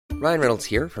Ryan Reynolds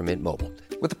here from Mint Mobile.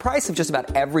 With the price of just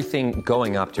about everything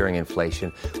going up during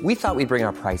inflation, we thought we'd bring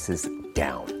our prices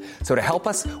down. So to help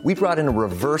us, we brought in a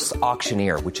reverse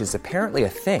auctioneer, which is apparently a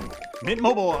thing. Mint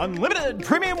Mobile Unlimited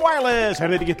Premium Wireless. How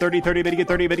to get 30, 30, bit to get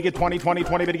 30, bit to get 20, 20,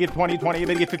 20, bit to get 20, 20,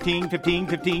 bit to get 15, 15,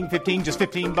 15, 15, just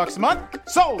 $15 a month?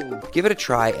 Sold! Give it a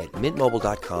try at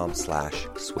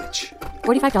mintmobile.com/switch.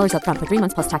 $45 up front for 3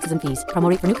 months plus taxes and fees. Promo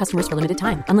rate for new customers for limited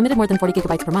time. Unlimited more than 40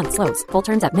 gigabytes per month. Slows full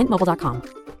terms at mintmobile.com.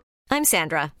 I'm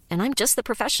Sandra, and I'm just the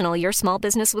professional your small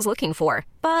business was looking for.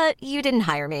 But you didn't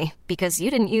hire me because you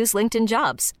didn't use LinkedIn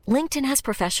Jobs. LinkedIn has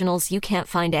professionals you can't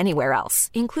find anywhere else,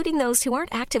 including those who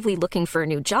aren't actively looking for a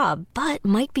new job, but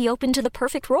might be open to the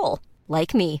perfect role,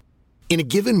 like me. In a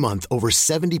given month, over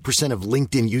 70% of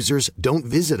LinkedIn users don't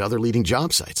visit other leading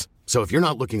job sites. So if you're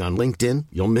not looking on LinkedIn,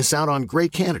 you'll miss out on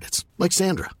great candidates like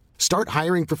Sandra. Start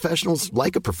hiring professionals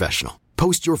like a professional.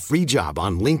 Post your free job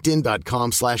on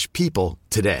linkedin.com/people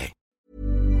today.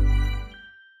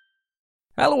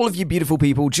 Hello all of you beautiful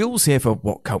people, Jules here for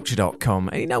WhatCulture.com.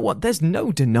 And you know what, there's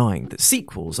no denying that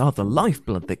sequels are the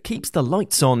lifeblood that keeps the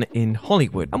lights on in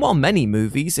Hollywood. And while many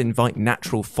movies invite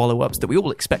natural follow-ups that we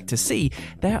all expect to see,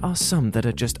 there are some that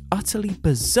are just utterly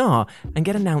bizarre and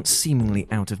get announced seemingly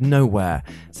out of nowhere.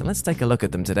 So let's take a look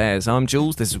at them today. As I'm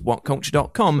Jules, this is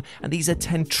WhatCulture.com, and these are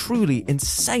 10 truly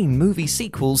insane movie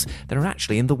sequels that are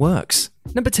actually in the works.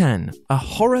 Number 10, a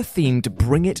horror-themed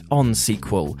Bring It On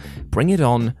sequel, Bring It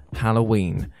On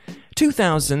Halloween.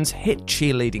 2000's hit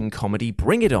cheerleading comedy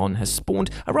Bring It On has spawned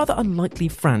a rather unlikely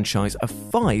franchise of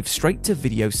 5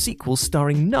 straight-to-video sequels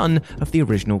starring none of the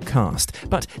original cast.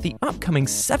 But the upcoming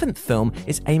 7th film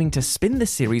is aiming to spin the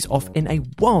series off in a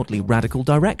wildly radical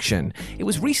direction. It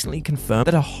was recently confirmed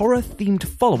that a horror-themed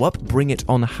follow-up, Bring It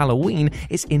On Halloween,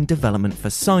 is in development for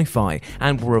Sci-Fi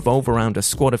and will revolve around a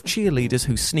squad of cheerleaders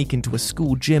who sneak into a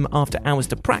school gym after hours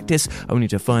to practice, only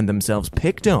to find themselves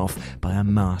picked off by a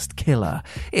masked killer.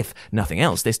 If nothing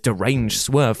else, this deranged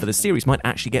swerve for the series might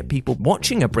actually get people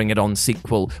watching a Bring It On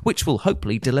sequel, which will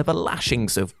hopefully deliver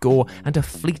lashings of gore and a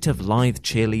fleet of lithe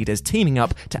cheerleaders teaming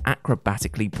up to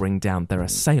acrobatically bring down their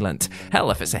assailant. Hell,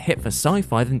 if it's a hit for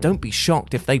Sci-Fi, then don't be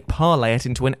shocked if they parlay it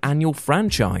into an annual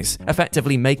franchise,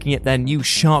 effectively making it their new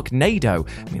Sharknado.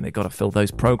 I mean, they've got to fill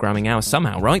those programming hours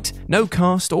somehow, right? No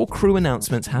cast or crew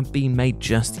announcements have been made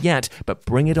just yet, but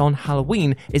Bring It On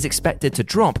Halloween is expected to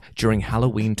drop during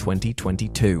Halloween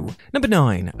 2022. Number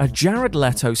 9, a Jared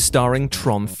Leto starring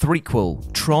Tron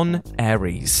threequel, Tron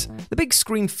Ares. The big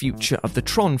screen future of the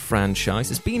Tron franchise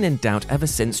has been in doubt ever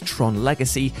since Tron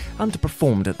Legacy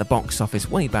underperformed at the box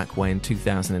office way back when in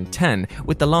 2010,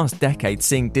 with the last decade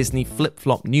seeing Disney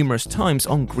flip-flop numerous times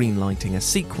on greenlighting a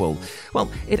sequel. Well,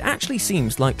 it actually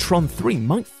seems like Tron 3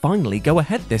 might finally go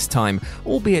ahead this time,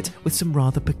 albeit with some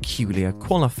rather peculiar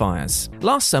qualifiers.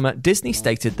 Last summer, Disney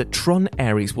stated that Tron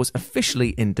Ares was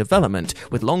officially in development,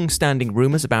 with long-standing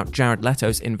rumours about Jared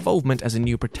Leto's involvement as a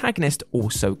new protagonist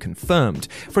also confirmed.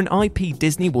 For an IP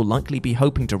Disney will likely be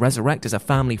hoping to resurrect as a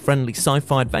family-friendly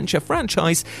sci-fi adventure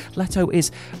franchise, Leto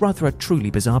is rather a truly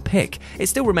bizarre pick. It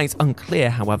still remains unclear,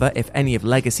 however, if any of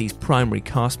Legacy's primary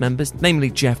cast members,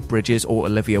 namely Jeff Bridges or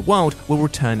Olivia Wilde, will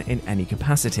return in any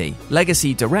capacity.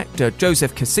 Legacy director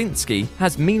Joseph Kosinski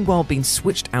has meanwhile been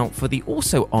switched out for the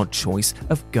also odd choice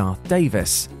of Garth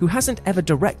Davis, who hasn't ever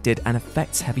directed an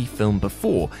effects-heavy film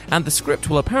before, and the script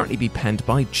will apparently be penned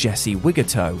by Jesse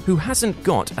Wigato, who hasn't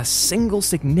got a single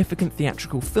significant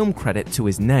theatrical film credit to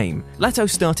his name. Leto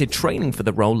started training for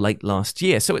the role late last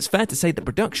year, so it's fair to say that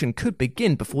production could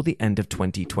begin before the end of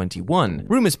 2021.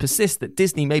 Rumours persist that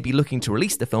Disney may be looking to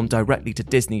release the film directly to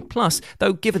Disney+,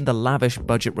 though given the lavish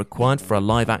budget required for a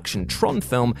live-action Tron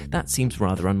film, that seems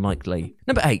rather unlikely.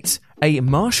 Number 8. A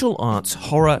martial arts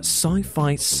horror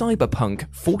sci-fi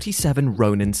cyberpunk 47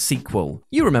 Ronin sequel.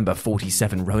 You remember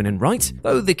 47 Ronin, right?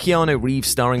 Though the Keanu Reeves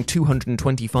starring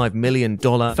 $225 million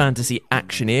fantasy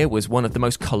actioneer was one of the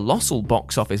most colossal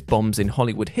box office bombs in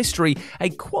Hollywood history, a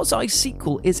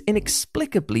quasi-sequel is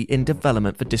inexplicably in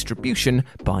development for distribution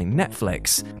by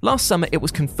Netflix. Last summer, it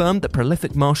was confirmed that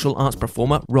prolific martial arts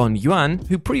performer Ron Yuan,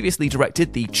 who previously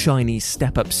directed the Chinese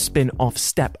step-up spin-off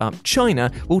Step Up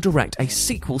China, will direct a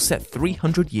sequel set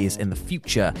 300 years in the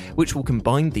future, which will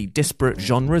combine the disparate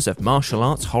genres of martial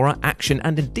arts, horror, action,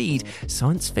 and indeed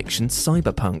science fiction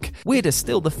cyberpunk. Weirder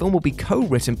still, the film will be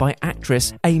co-written by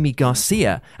actress Amy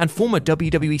Garcia and former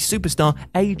WWE superstar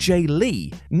AJ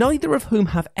Lee, neither of whom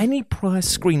have any prior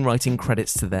screenwriting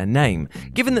credits to their name.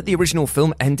 Given that the original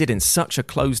film ended in such a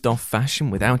closed-off fashion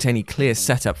without any clear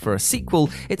setup for a sequel,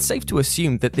 it's safe to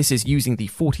assume that this is using the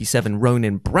 47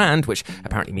 Ronin brand, which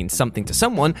apparently means something to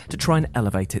someone, to try and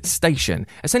elevate its devastation.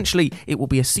 Essentially, it will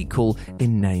be a sequel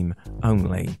in name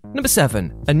only. Number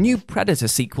 7. A new Predator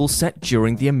sequel set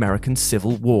during the American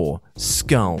Civil War,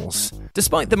 Skulls.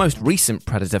 Despite the most recent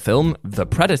Predator film, The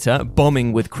Predator,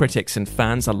 bombing with critics and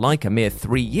fans alike a mere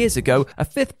 3 years ago, a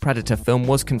 5th Predator film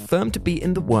was confirmed to be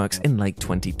in the works in late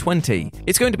 2020.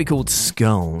 It's going to be called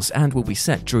Skulls and will be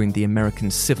set during the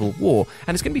American Civil War,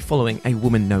 and it's going to be following a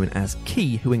woman known as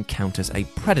Key who encounters a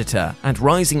predator. And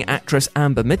rising actress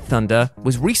Amber Midthunder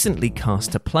was recently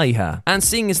cast to play her. And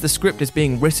seeing as the script is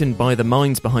being written by the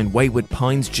minds behind Wayward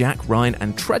Pines, Jack Ryan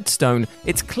and Treadstone,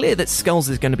 it's clear that Skulls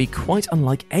is going to be quite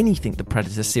unlike anything the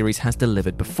Predator series has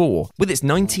delivered before. With its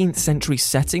 19th century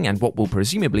setting and what will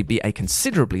presumably be a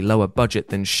considerably lower budget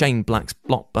than Shane Black's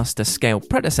blockbuster-scale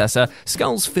predecessor,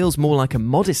 Skulls feels more like a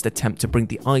modest attempt to bring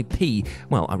the IP,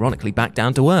 well, ironically back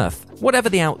down to earth. Whatever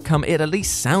the outcome, it at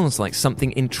least sounds like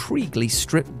something intriguingly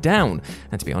stripped down.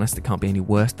 And to be honest, it can't be any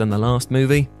worse than the last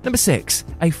movie. Number 6.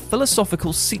 A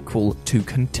philosophical sequel to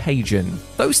Contagion.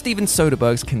 Though Steven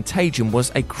Soderbergh's Contagion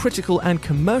was a critical and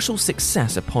commercial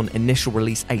success upon initial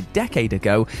release a decade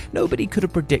ago, nobody could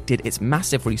have predicted its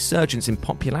massive resurgence in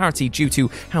popularity due to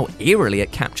how eerily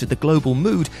it captured the global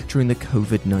mood during the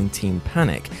COVID-19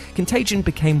 panic. Contagion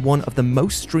became one of the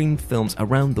most streamed films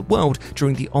around the world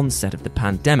during the onset of the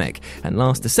pandemic, and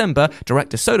last December,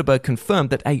 director Soderbergh confirmed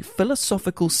that a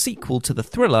philosophical sequel to the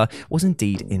thriller was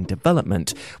indeed in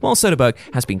development. While Soderbergh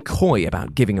has been coy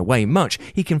about giving away much,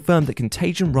 he confirmed that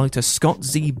Contagion writer Scott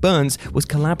Z. Burns was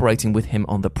collaborating with him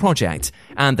on the project,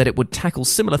 and that it would tackle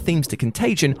similar themes to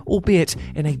Contagion, albeit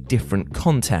in a different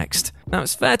context. Now,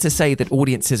 it's fair to say that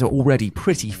audiences are already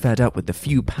pretty fed up with the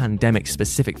few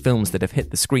pandemic-specific films that have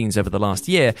hit the screens over the last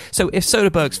year, so if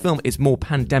Soderbergh's film is more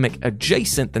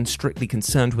pandemic-adjacent than strictly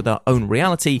concerned with our own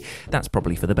reality, that's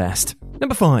probably for the best.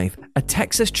 Number 5. A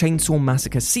Texas Chainsaw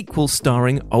Massacre sequel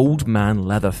starring Old Man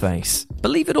Leatherface.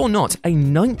 Believe it or not, a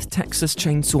 9th Texas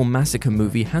Chainsaw Massacre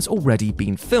movie has already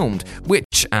been filmed,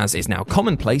 which, as is now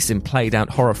commonplace in played-out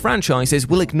horror franchises,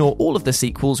 will ignore all of the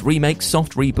sequels, remakes,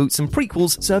 soft reboots and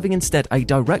prequels, serving instead a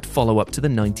direct follow-up to the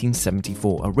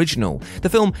 1974 original. The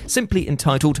film, simply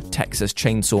entitled Texas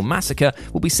Chainsaw Massacre,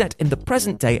 will be set in the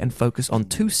present day and focus on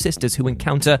 2 sisters who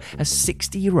encounter a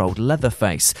 60-year-old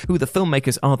Leatherface, who the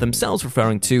filmmakers are themselves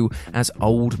referring to as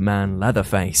Old Man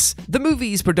Leatherface. The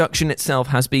movie's production itself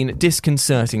has been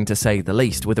disconcerting to say the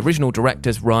least, with original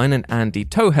directors Ryan and Andy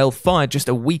Tohel fired just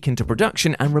a week into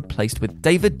production and replaced with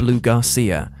David Blue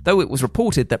Garcia, though it was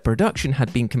reported that production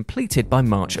had been completed by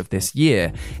March of this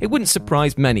year. It wouldn't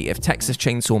surprise many if Texas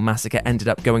Chainsaw Massacre ended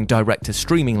up going direct to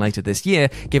streaming later this year,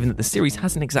 given that the series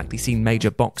hasn't exactly seen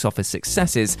major box office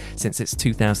successes since its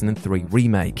 2003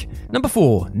 remake. Number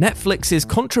 4. Netflix's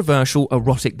controversial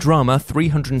erotic drama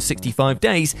 365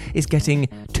 Days is getting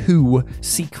 2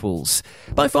 sequels.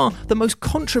 By far, the most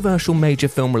controversial major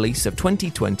film release of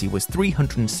 2020 was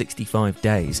 365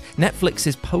 Days,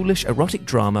 Netflix's Polish erotic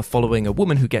drama following a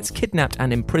woman who gets kidnapped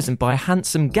and imprisoned by a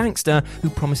handsome gangster who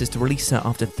promises to release her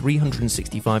after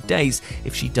 365 days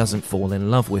if she doesn't fall in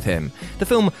love with him. The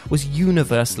film was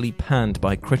universally panned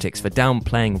by critics for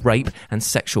downplaying rape and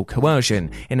sexual coercion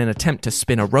in an attempt to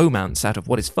spin a romance out of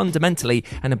what is fundamentally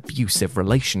an abusive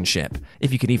relationship,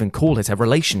 if you could even call it a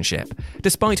relationship.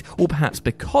 Despite, or perhaps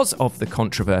because of the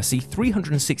controversy,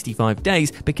 365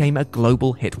 Days became a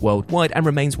global hit worldwide and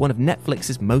remains one of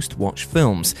Netflix's most watched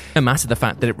films, no matter the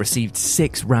fact that it received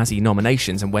 6 Razzie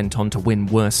nominations and went on to win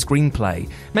Worst Screenplay.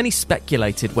 Many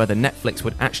speculated whether Netflix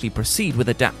would actually proceed with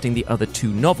adapting the other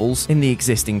 2 novels in the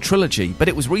existing trilogy, but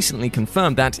it was recently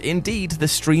confirmed that, indeed, the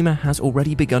streamer has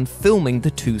already begun filming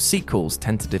the 2 sequels,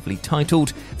 tentatively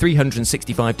titled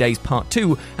 365 Days Part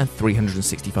 2 and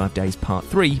 365 Days Part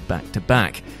 3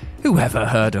 back-to-back. Whoever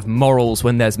heard of morals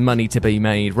when there's money to be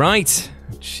made, right?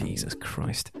 Jesus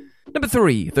Christ. Number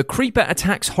 3. The Creeper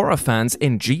attacks horror fans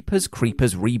in Jeepers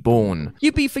Creepers Reborn.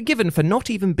 You'd be forgiven for not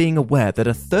even being aware that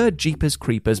a 3rd Jeepers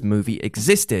Creepers movie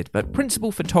existed, but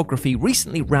Principal Photography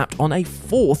recently wrapped on a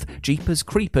 4th Jeepers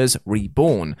Creepers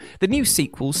Reborn. The new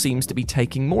sequel seems to be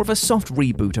taking more of a soft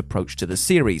reboot approach to the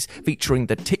series, featuring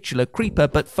the titular Creeper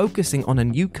but focusing on a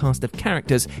new cast of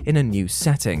characters in a new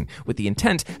setting, with the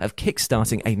intent of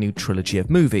kickstarting a new trilogy of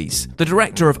movies. The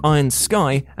director of Iron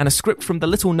Sky and a script from the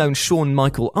little-known Sean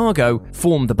Michael Argo Fargo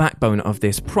form the backbone of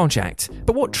this project.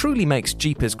 But what truly makes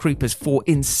Jeepers Creepers 4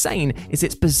 insane is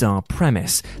its bizarre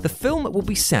premise. The film will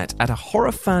be set at a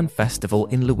horror fan festival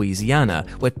in Louisiana,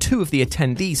 where two of the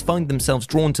attendees find themselves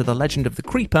drawn to the legend of the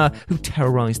Creeper who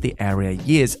terrorized the area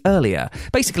years earlier.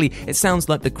 Basically, it sounds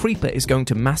like the Creeper is going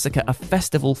to massacre a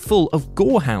festival full of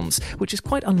gorehounds, which is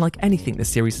quite unlike anything the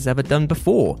series has ever done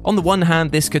before. On the one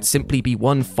hand, this could simply be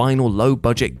one final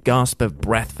low-budget gasp of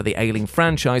breath for the ailing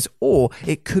franchise, or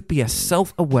it could be a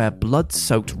self-aware,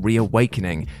 blood-soaked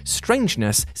reawakening.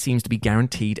 Strangeness seems to be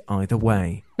guaranteed either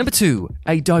way. Number 2,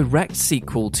 a direct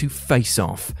sequel to Face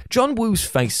Off. John Woo's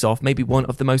Face Off may be one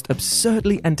of the most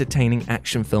absurdly entertaining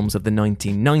action films of the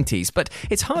 1990s, but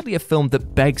it's hardly a film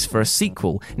that begs for a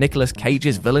sequel. Nicolas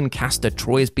Cage's villain Castor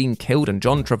Troy has been killed, and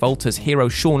John Travolta's hero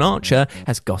Sean Archer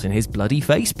has gotten his bloody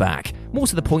face back. More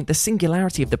to the point, the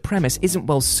singularity of the premise isn't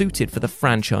well suited for the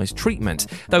franchise treatment,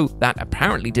 though that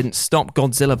apparently didn't stop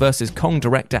Godzilla vs. Kong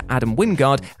director Adam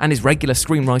Wingard and his regular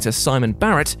screenwriter Simon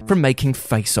Barrett from making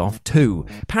Face Off 2.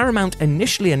 Paramount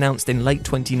initially announced in late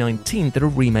 2019 that a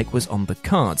remake was on the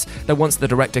cards, though once the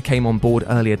director came on board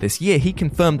earlier this year, he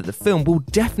confirmed that the film will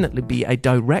definitely be a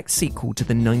direct sequel to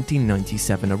the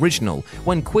 1997 original.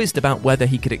 When quizzed about whether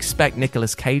he could expect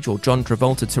Nicolas Cage or John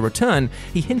Travolta to return,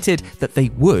 he hinted that they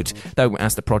would, though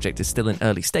as the project is still in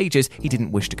early stages, he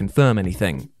didn't wish to confirm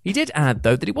anything. He did add,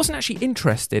 though, that he wasn't actually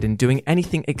interested in doing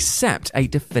anything except a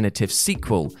definitive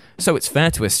sequel, so it's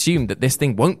fair to assume that this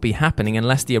thing won't be happening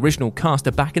unless the original cast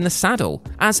are back in the saddle.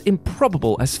 As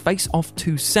improbable as Face Off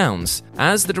 2 sounds,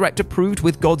 as the director proved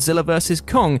with Godzilla vs.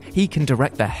 Kong, he can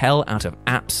direct the hell out of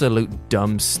absolute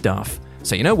dumb stuff.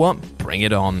 So you know what? Bring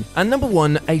it on. And number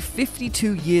 1, a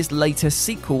 52 years later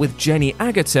sequel with Jenny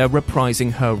Agutter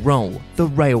reprising her role. The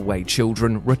Railway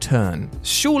Children return.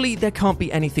 Surely there can't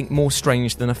be anything more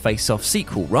strange than a Face Off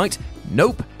sequel, right?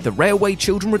 Nope, the Railway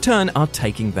Children return are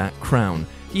taking that crown.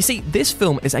 You see, this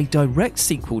film is a direct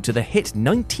sequel to the hit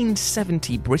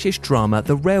 1970 British drama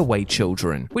The Railway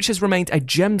Children, which has remained a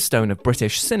gemstone of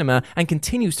British cinema and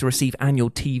continues to receive annual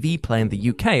TV play in the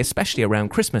UK, especially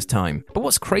around Christmas time. But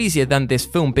what's crazier than this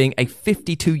film being a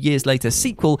 52 years later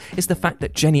sequel is the fact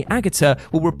that Jenny Agutter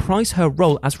will reprise her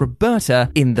role as Roberta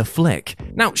in the flick.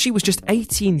 Now, she was just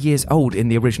 18 years old in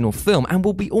the original film and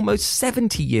will be almost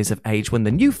 70 years of age when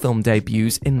the new film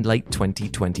debuts in late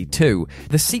 2022.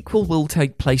 The sequel will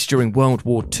take place during World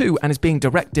War II and is being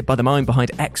directed by the mind behind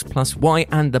X+Y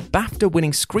and the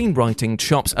BAFTA-winning screenwriting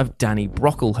chops of Danny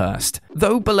Brocklehurst.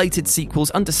 Though belated sequels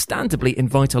understandably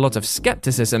invite a lot of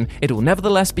skepticism, it will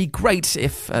nevertheless be great,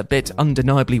 if a bit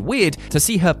undeniably weird, to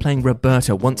see her playing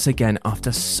Roberta once again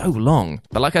after so long.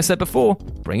 But like I said before,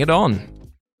 bring it on.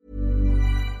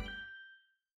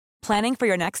 Planning for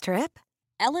your next trip?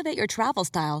 Elevate your travel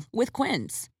style with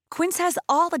Quince. Quince has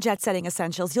all the jet-setting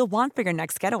essentials you'll want for your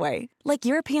next getaway, like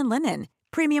European linen,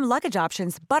 premium luggage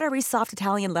options, buttery soft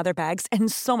Italian leather bags,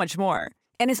 and so much more.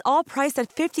 And is all priced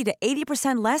at 50 to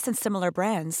 80% less than similar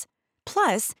brands.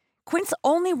 Plus, Quince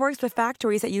only works with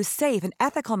factories that use safe and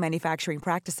ethical manufacturing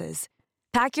practices.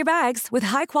 Pack your bags with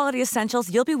high-quality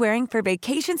essentials you'll be wearing for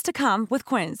vacations to come with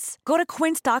Quince. Go to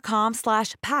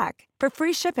quince.com/pack for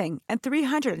free shipping and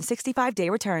 365-day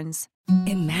returns.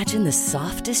 Imagine the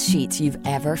softest sheets you've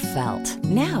ever felt.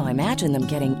 Now imagine them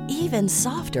getting even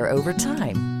softer over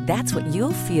time. That's what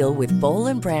you'll feel with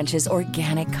Boll & Branch's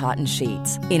organic cotton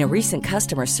sheets. In a recent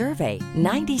customer survey,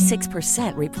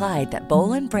 96% replied that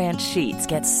Boll & Branch sheets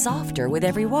get softer with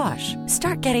every wash.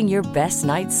 Start getting your best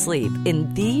night's sleep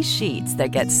in these sheets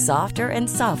that get softer and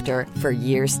softer for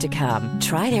years to come.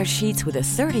 Try their sheets with a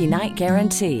 30-night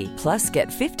guarantee. Plus, get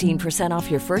 15%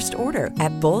 off your first order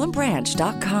at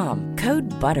bollandbranch.com. Code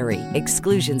BUTTERY.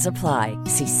 Exclusions apply.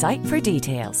 See site for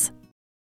details.